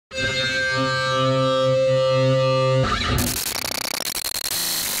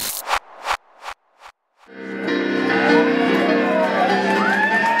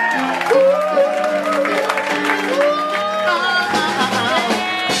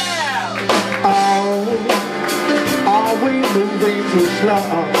too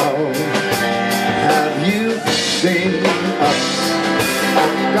slow. Have you seen us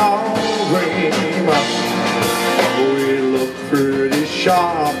going up? We look pretty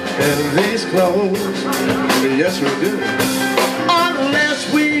sharp in these clothes. Yes, we do.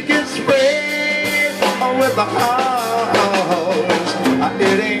 Unless we get sprayed with the hose,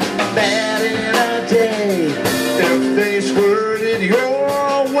 it ain't bad in a day if they squirted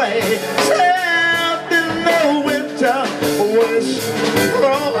your way. Except in the winter when it's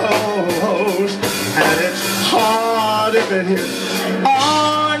froze, and it's hard if it hits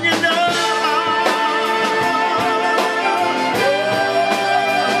on your nose.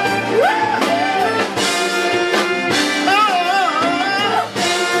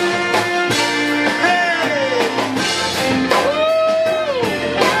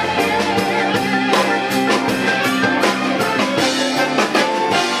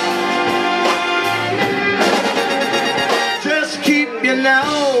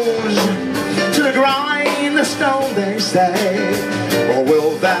 Nose to the grindstone, they say, or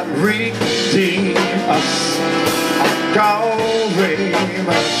will that redeem us? Very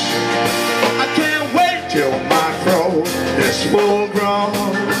much. I can't wait till my throat is full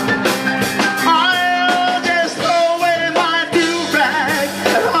grown. I'll just throw away my do-rag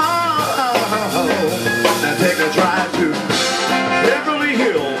at home and take a drive to Beverly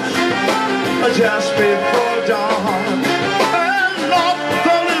Hills just before dawn.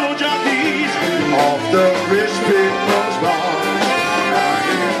 Off the rich people's bar.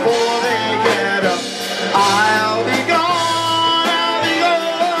 Before they get up, I'll be gone, I'll be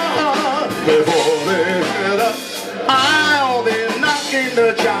gone. Before they get up, I'll be knocking the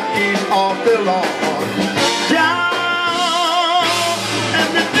jockeys off the lawn. Down and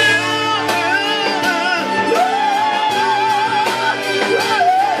the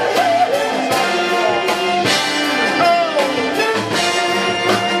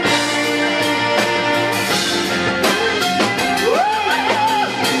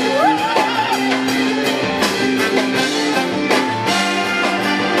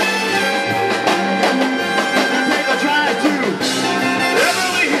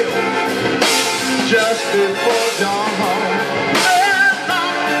just before dawn, and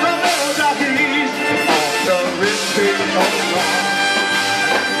knock the little jockeys off the rich people's lawn.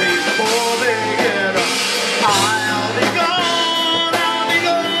 Before they get up, I'll be gone, I'll be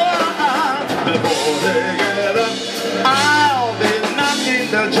gone. Before they get up, I'll be knocking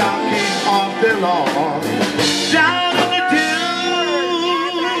the jockeys off the lawn. Down in the dew.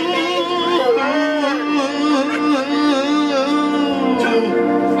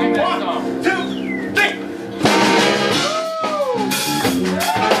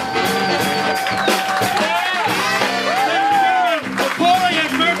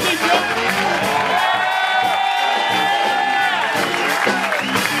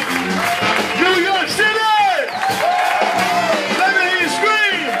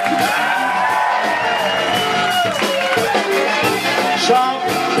 Some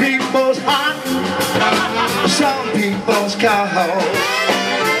people's hot, some people's cold,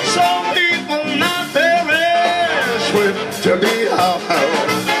 some people not very swift to be ho-ho.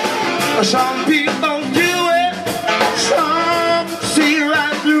 Some people do it, some see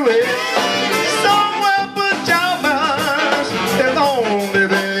right through it. Some wear pajamas if only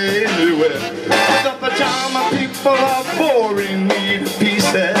they knew it. The pajama people are boring me to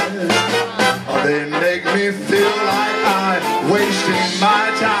pieces. They make me feel like I'm wasting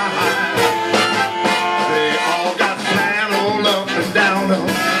my time. They all got flannel up and down them,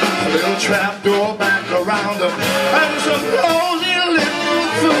 a little trapdoor back around them, and some rosy little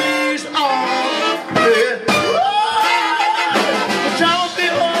fleas on it. Pajama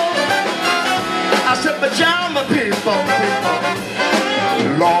people, I said pajama people,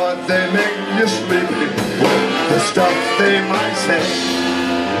 Lord, they make you sleepy with the stuff they might say.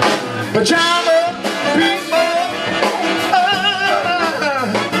 Pajama people,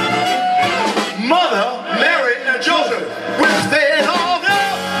 Mother, Mary, and Joseph, which they all go.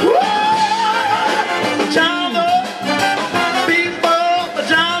 Pajama people,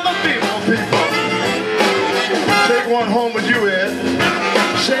 people. Take one home with you, Ed.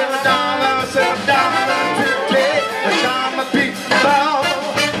 Save a dollar, $50. Pajama people,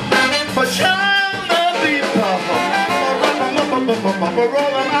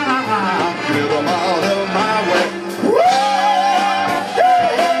 roll them out, get them out of my way.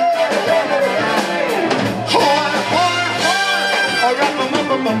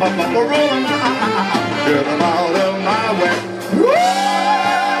 Roll them out, get them out of my way.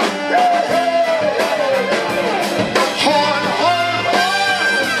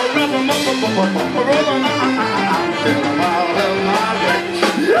 Roll them out, get them out of my way.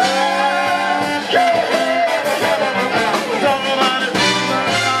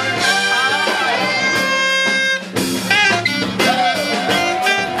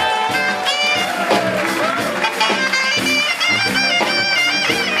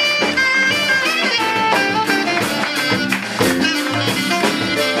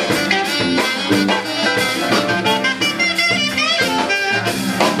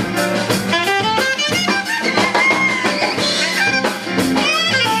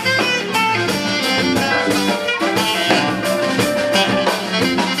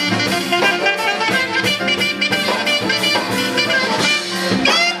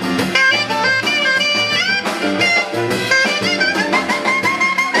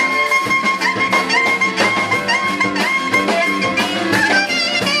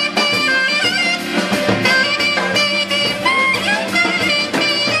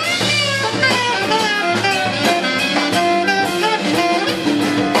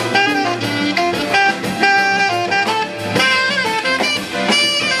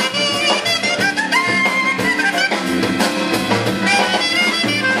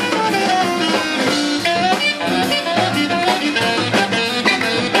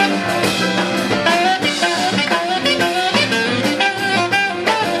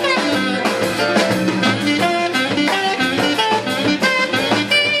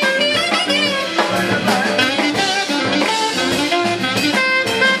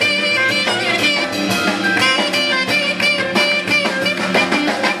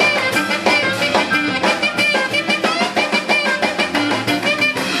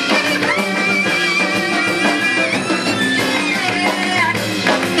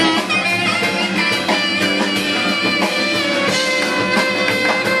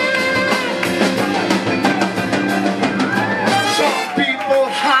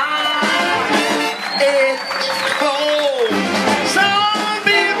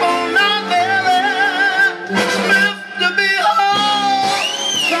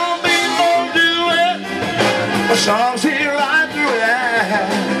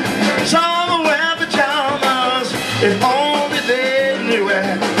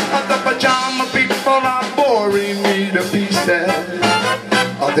 Pajama people are boring me to pieces.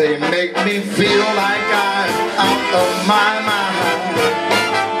 They make me feel like I'm out of my mind.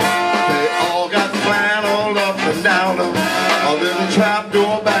 They all got flannel up and down them, a little trap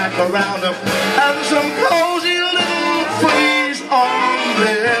door back around them, and some cozy little freeze on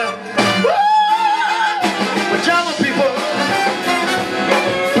there. Pajama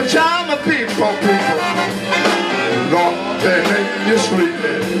people, people. Lord, they make you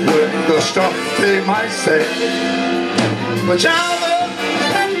sleepy with the stuff they might say. Pajama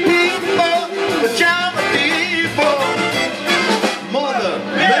people, Mother,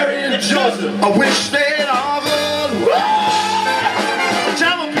 Mary and Joseph, I wish they'd offered.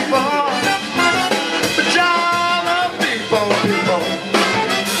 Pajama people, people.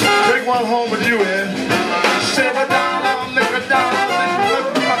 Take one home with you in. Save $1, make $1.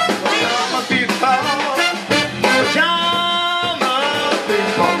 Pajama people,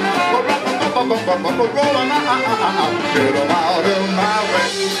 roll 'em out, get 'em out of my way.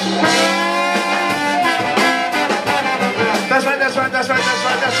 That's right.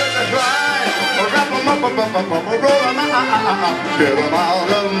 Wrap 'em up, roll 'em out, get 'em out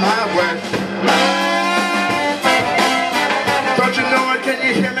of my way. Don't you know it? Can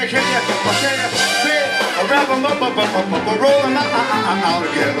you hear me? Can you say it? Wrap 'em up, roll 'em out,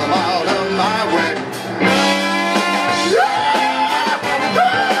 get 'em out of my way.